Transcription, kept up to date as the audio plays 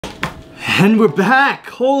And we're back.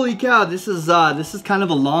 Holy cow, this is kind of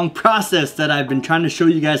a long process that I've been trying to show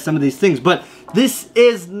you guys some of these things, but this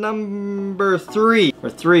is number 3 or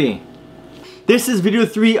 3. This is video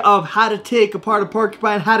 3 of how to take apart a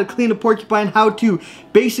porcupine, how to clean a porcupine, how to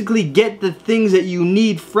basically get the things that you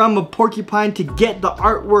need from a porcupine to get the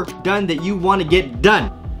artwork done that you want to get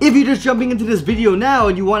done. If you're just jumping into this video now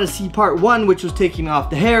and you want to see part 1, which was taking off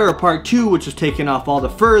the hair, or part 2, which was taking off all the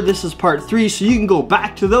fur, this is part 3, so you can go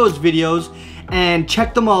back to those videos and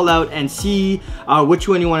check them all out and see which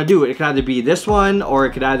one you want to do. It could either be this one or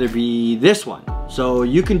it could either be this one. So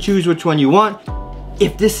you can choose which one you want.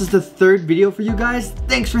 If this is the 3rd video for you guys,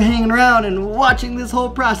 thanks for hanging around and watching this whole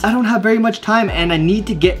process. I don't have very much time and I need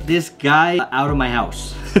to get this guy out of my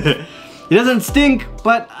house. It doesn't stink,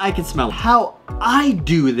 but I can smell it. How I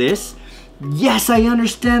do this, yes, I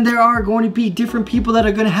understand there are going to be different people that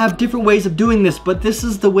are going to have different ways of doing this, but this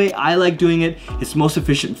is the way I like doing it. It's most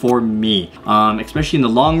efficient for me, especially in the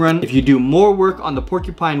long run. If you do more work on the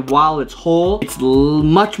porcupine while it's whole, it's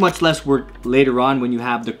much less work later on when you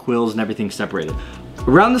have the quills and everything separated.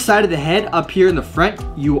 Around the side of the head, up here in the front,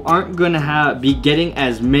 you aren't gonna be getting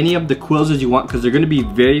as many of the quills as you want because they're gonna be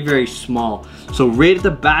very small. So right at the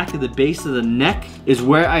back of the base of the neck is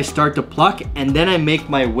where I start to pluck, and then I make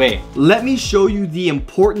my way. Let me show you the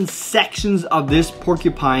important sections of this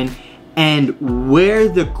porcupine and where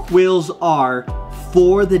the quills are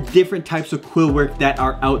for the different types of quill work that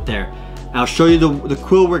are out there. I'll show you the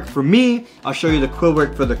quill work for me, I'll show you the quill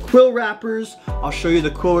work for the quill wrappers, I'll show you the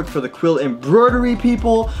quill work for the quill embroidery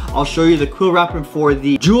people, I'll show you the quill wrapping for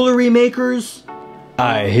the jewelry makers.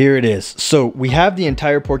 Alright, here it is. So we have the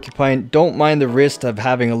entire porcupine. Don't mind the wrist of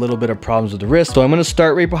having a little bit of problems with the wrist. So I'm going to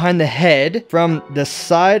start right behind the head, from the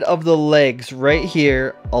side of the legs right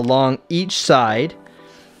here along each side.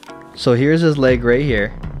 So here's his leg right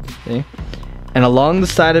here. See? And along the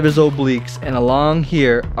side of his obliques and along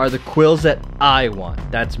here are the quills that I want.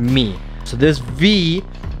 That's me. So this V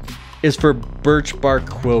is for birch bark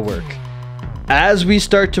quill work. As we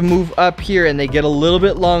start to move up here and they get a little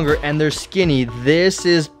bit longer and they're skinny, this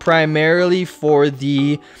is primarily for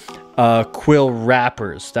the quill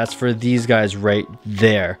wrappers. That's for these guys right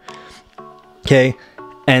there. Okay.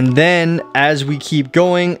 And then as we keep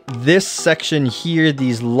going, this section here,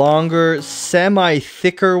 these longer,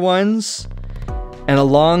 semi-thicker ones, and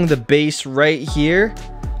along the base right here,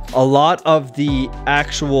 a lot of the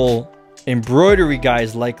actual embroidery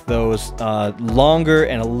guys like those longer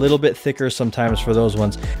and a little bit thicker sometimes for those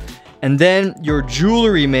ones. And then your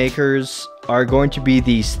jewelry makers are going to be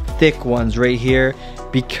these thick ones right here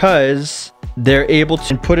because they're able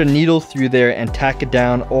to put a needle through there and tack it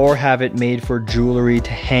down, or have it made for jewelry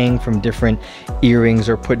to hang from different earrings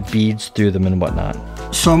or put beads through them and whatnot.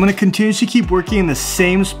 So I'm going to continuously keep working in the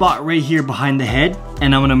same spot right here behind the head,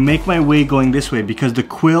 and I'm going to make my way going this way because the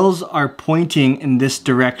quills are pointing in this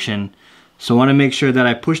direction. So I want to make sure that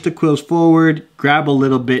I push the quills forward, grab a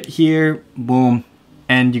little bit here, boom,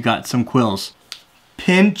 and you got some quills.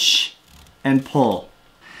 Pinch and pull.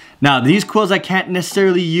 Now these quills I can't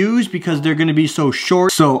necessarily use because they're going to be so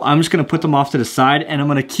short, so I'm just going to put them off to the side and I'm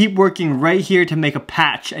going to keep working right here to make a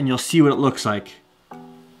patch, and you'll see what it looks like.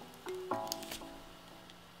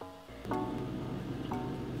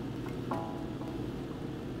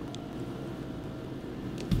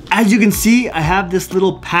 As you can see, I have this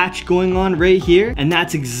little patch going on right here, and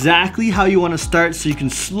that's exactly how you want to start, so you can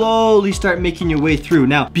slowly start making your way through.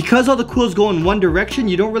 Now, because all the quills go in one direction,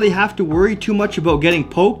 you don't really have to worry too much about getting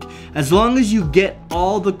poked, as long as you get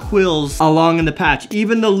all the quills along in the patch,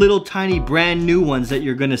 even the little tiny brand new ones that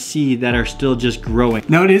you're gonna see that are still just growing.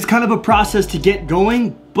 Now, it is kind of a process to get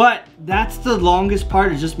going, but that's the longest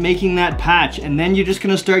part, is just making that patch, and then you're just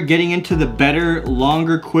gonna start getting into the better,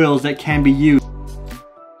 longer quills that can be used.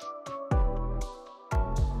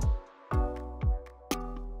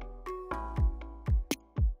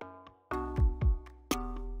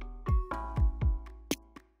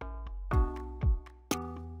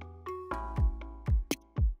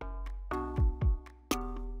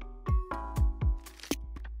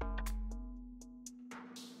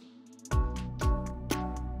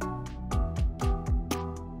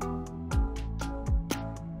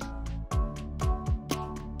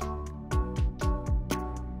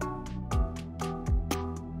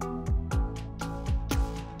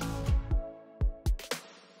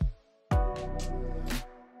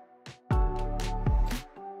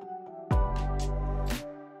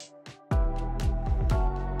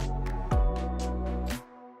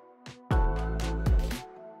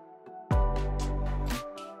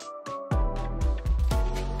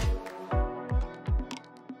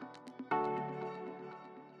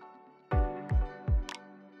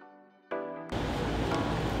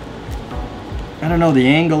 I don't know, the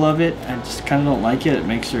angle of it, I just kind of don't like it. It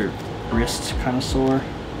makes your wrists kind of sore.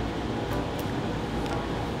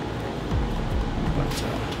 But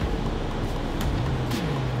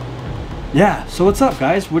yeah, so what's up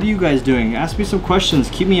guys? What are you guys doing? Ask me some questions,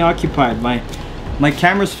 keep me occupied. My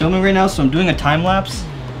camera's filming right now, so I'm doing a time lapse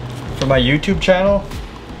for my YouTube channel.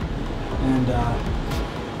 And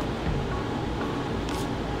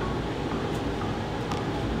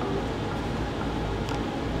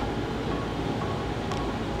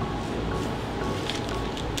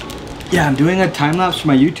yeah, I'm doing a time lapse for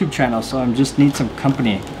my YouTube channel, so I just need some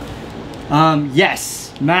company.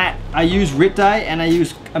 Yes, Matt, I use Rit Dye and I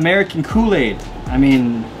use American Kool-Aid. I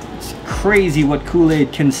mean, it's crazy what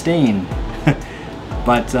Kool-Aid can stain.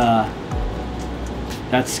 But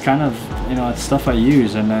that's kind of, you know, it's stuff I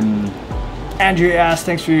use. And then Andrea asked,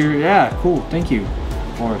 thanks for your, yeah, cool, thank you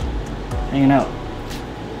for hanging out.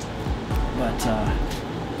 But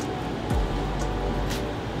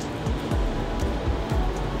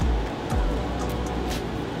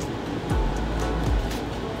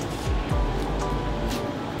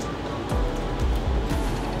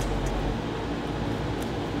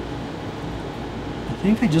I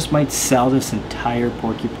think I just might sell this entire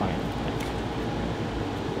porcupine. Like,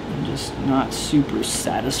 I'm just not super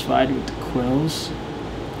satisfied with the quills.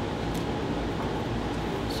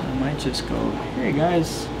 So I might just go, hey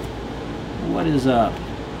guys, what is up?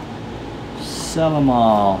 Sell them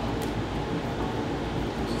all.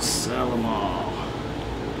 Sell them all.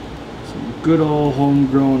 Some good old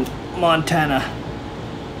homegrown Montana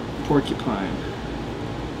porcupine.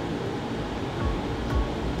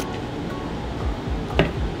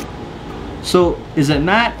 So, is it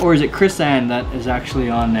Matt or is it Chris Ann that is actually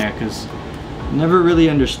on there? Because I never really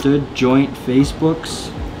understood joint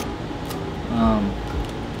Facebooks.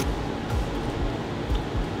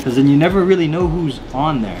 Because then you never really know who's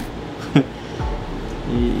on there.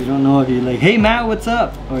 you don't know if you're like, hey Matt, what's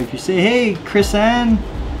up? Or if you say, hey Chris Ann,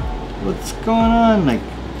 what's going on? Like,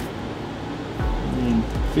 I mean,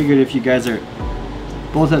 figured if you guys are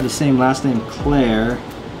both have the same last name, Claire,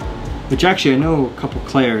 which actually I know a couple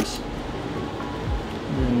Claires.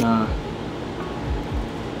 And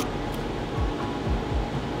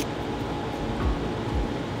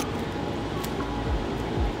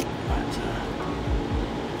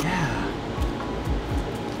yeah.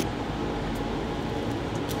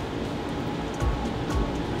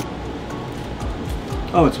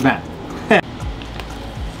 Oh, it's Matt.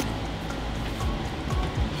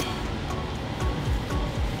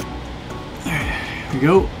 Here we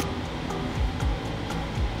go.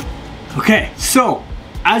 Okay, so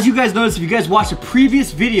as you guys noticed, if you guys watched the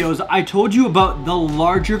previous videos, I told you about the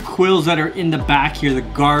larger quills that are in the back here, the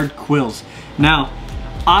guard quills. Now,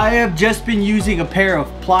 I have just been using a pair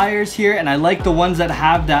of pliers here, and I like the ones that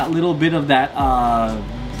have that little bit of that,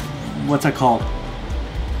 what's that called?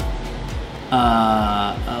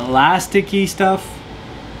 Elasticy stuff.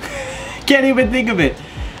 Can't even think of it.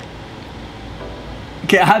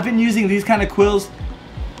 Okay, I've been using these kind of quills.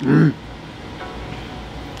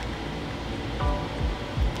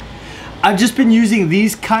 I've just been using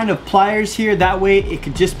these kind of pliers here. That way it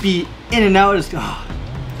could just be in and out. Let's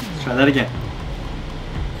try that again.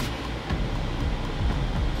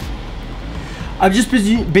 I've just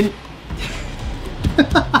been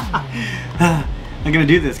I'm gonna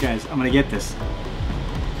do this, guys. I'm gonna get this.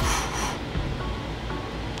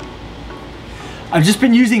 I've just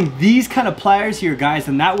been using these kind of pliers here, guys,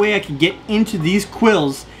 and that way I can get into these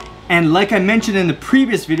quills. And like I mentioned in the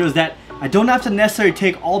previous videos, that I don't have to necessarily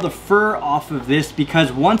take all the fur off of this,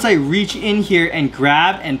 because once I reach in here and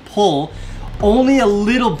grab and pull, only a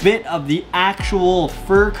little bit of the actual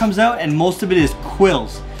fur comes out and most of it is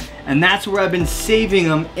quills. And that's where I've been saving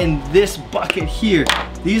them in this bucket here.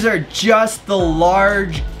 These are just the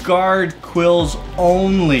large guard quills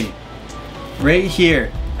only, right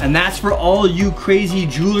here. And that's for all you crazy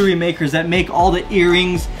jewelry makers that make all the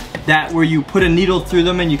earrings that where you put a needle through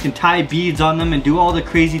them and you can tie beads on them and do all the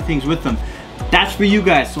crazy things with them. That's for you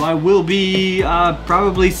guys. So I will be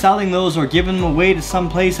probably selling those or giving them away to some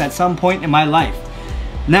place at some point in my life.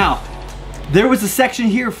 Now, there was a section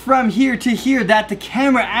here from here to here that the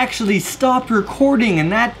camera actually stopped recording,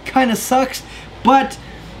 and that kind of sucks, but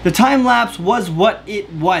the time lapse was what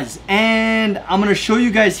it was. And I'm gonna show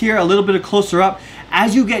you guys here a little bit of closer up.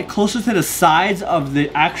 As you get closer to the sides of the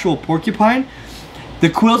actual porcupine, the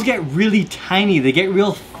quills get really tiny, they get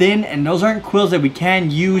real thin, and those aren't quills that we can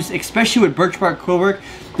use, especially with birch bark quillwork.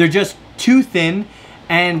 They're just too thin,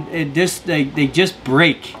 and they just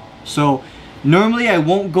break. So normally I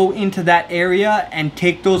won't go into that area and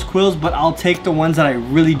take those quills, but I'll take the ones that I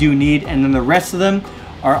really do need, and then the rest of them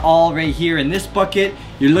are all right here in this bucket.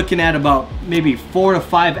 You're looking at about maybe 4 to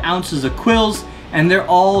 5 ounces of quills, and they're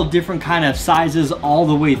all different kind of sizes all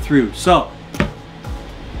the way through. So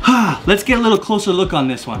let's get a little closer look on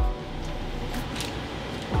this one.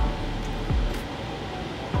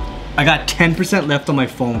 I got 10% left on my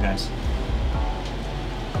phone, guys.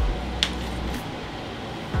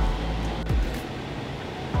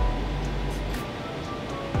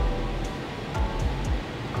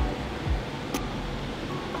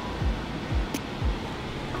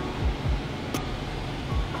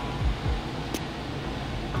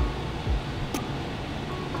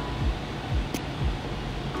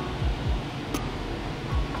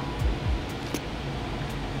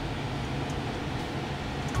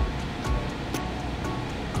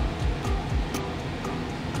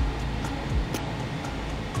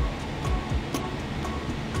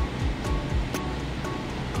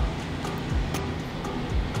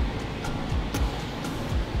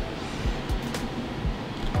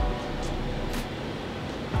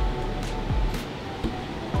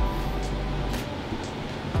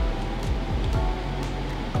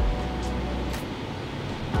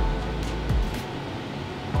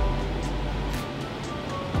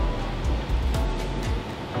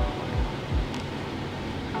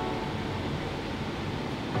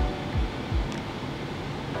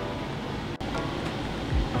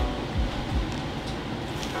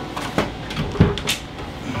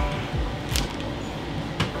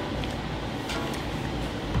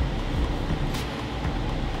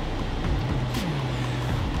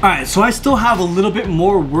 Alright, so I still have a little bit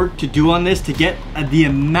more work to do on this to get the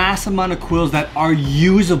mass amount of quills that are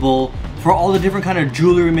usable for all the different kind of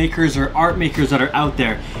jewelry makers or art makers that are out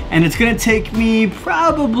there. And it's gonna take me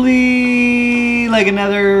probably like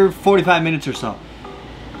another 45 minutes or so.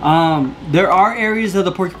 There are areas of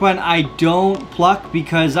the porcupine I don't pluck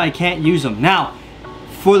because I can't use them. Now,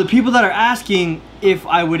 for the people that are asking if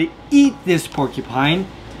I would eat this porcupine,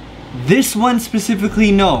 this one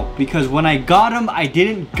specifically, no, because when I got him, I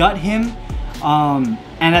didn't gut him, and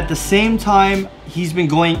at the same time, he's been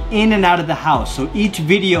going in and out of the house. So each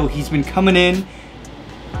video, he's been coming in,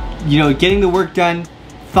 you know, getting the work done,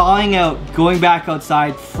 thawing out, going back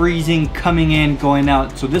outside, freezing, coming in, going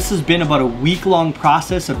out. So this has been about a week-long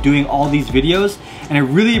process of doing all these videos, and I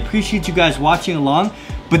really appreciate you guys watching along,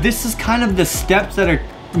 but this is kind of the steps that are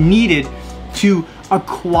needed to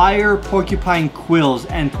acquire porcupine quills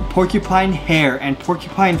and porcupine hair and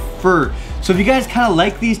porcupine fur. So if you guys kind of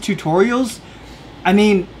like these tutorials, I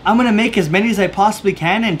mean, I'm gonna make as many as I possibly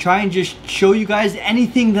can and try and just show you guys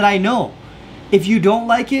anything that I know. If you don't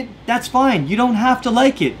like it, that's fine. You don't have to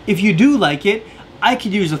like it. If you do like it, I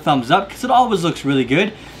could use a thumbs up because it always looks really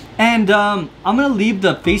good. And I'm gonna leave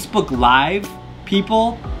the Facebook Live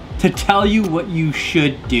people to tell you what you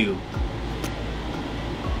should do.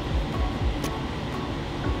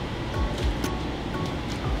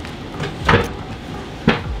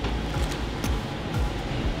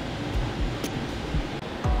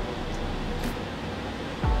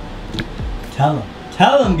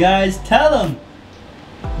 Tell them guys, tell them.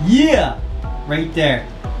 Yeah, right there.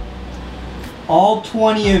 All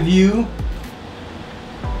 20 of you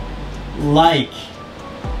like.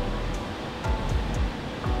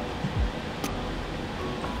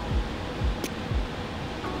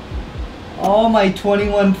 All my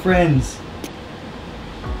 21 friends.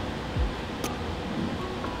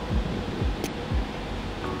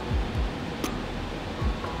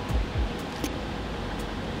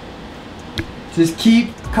 Just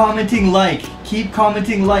keep commenting like. Keep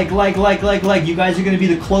commenting like. You guys are going to be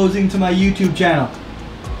the closing to my YouTube channel.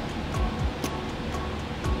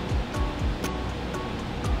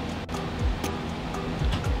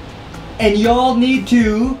 And y'all need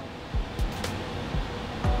to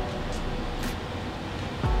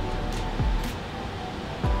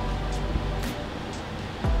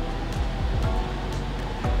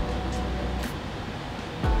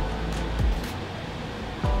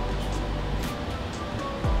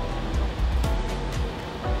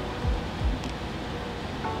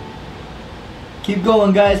keep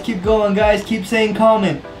going guys, keep going guys, keep saying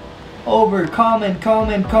comment. Over, comment.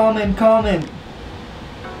 Comment,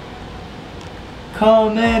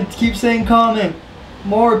 keep saying comment.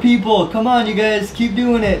 More people, come on you guys, keep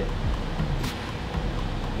doing it.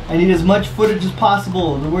 I need as much footage as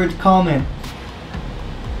possible, the word comment.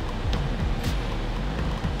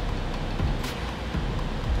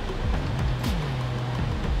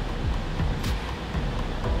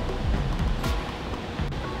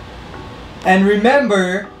 And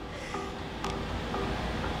remember,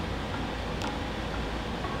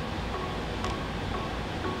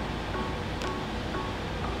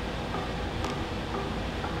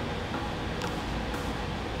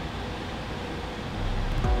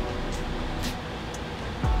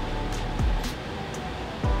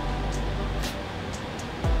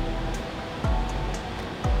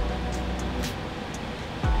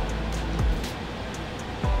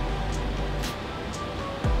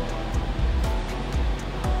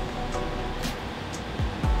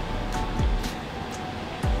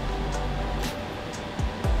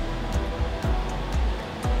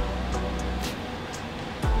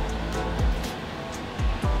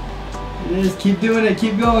 It is. Keep doing it.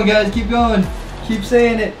 Keep going, guys. Keep going. Keep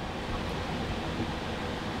saying it.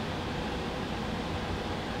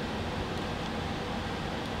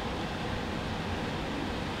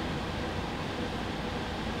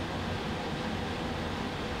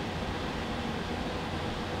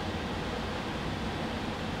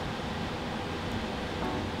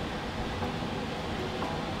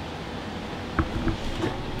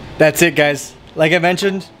 That's it, guys. Like I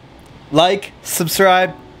mentioned, like,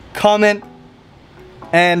 subscribe, comment,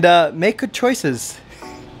 and make good choices.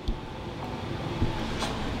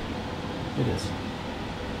 It is.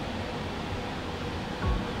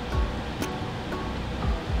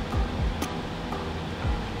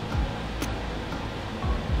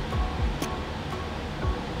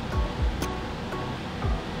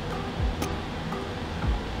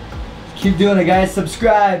 Keep doing it, guys.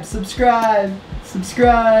 Subscribe, subscribe,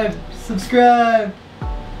 subscribe, subscribe.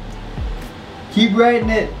 Keep writing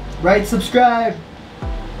it. Write subscribe.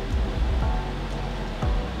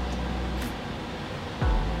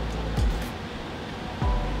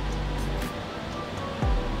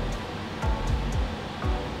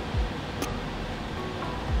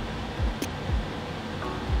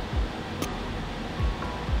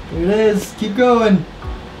 There it is. Keep going.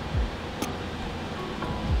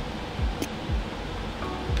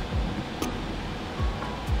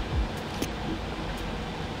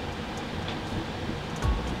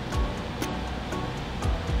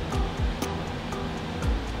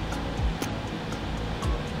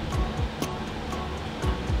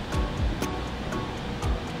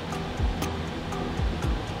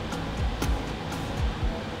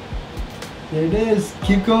 There it is.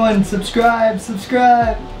 Keep going. Subscribe.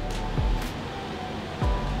 Subscribe.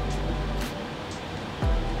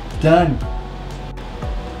 Done.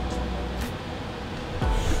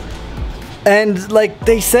 And like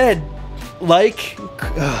they said, like.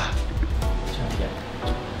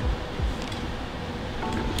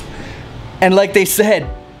 And like they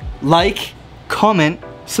said, like, comment,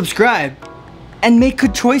 subscribe, and make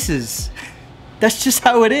good choices. That's just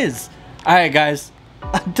how it is. Alright, guys.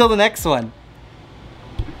 Until the next one.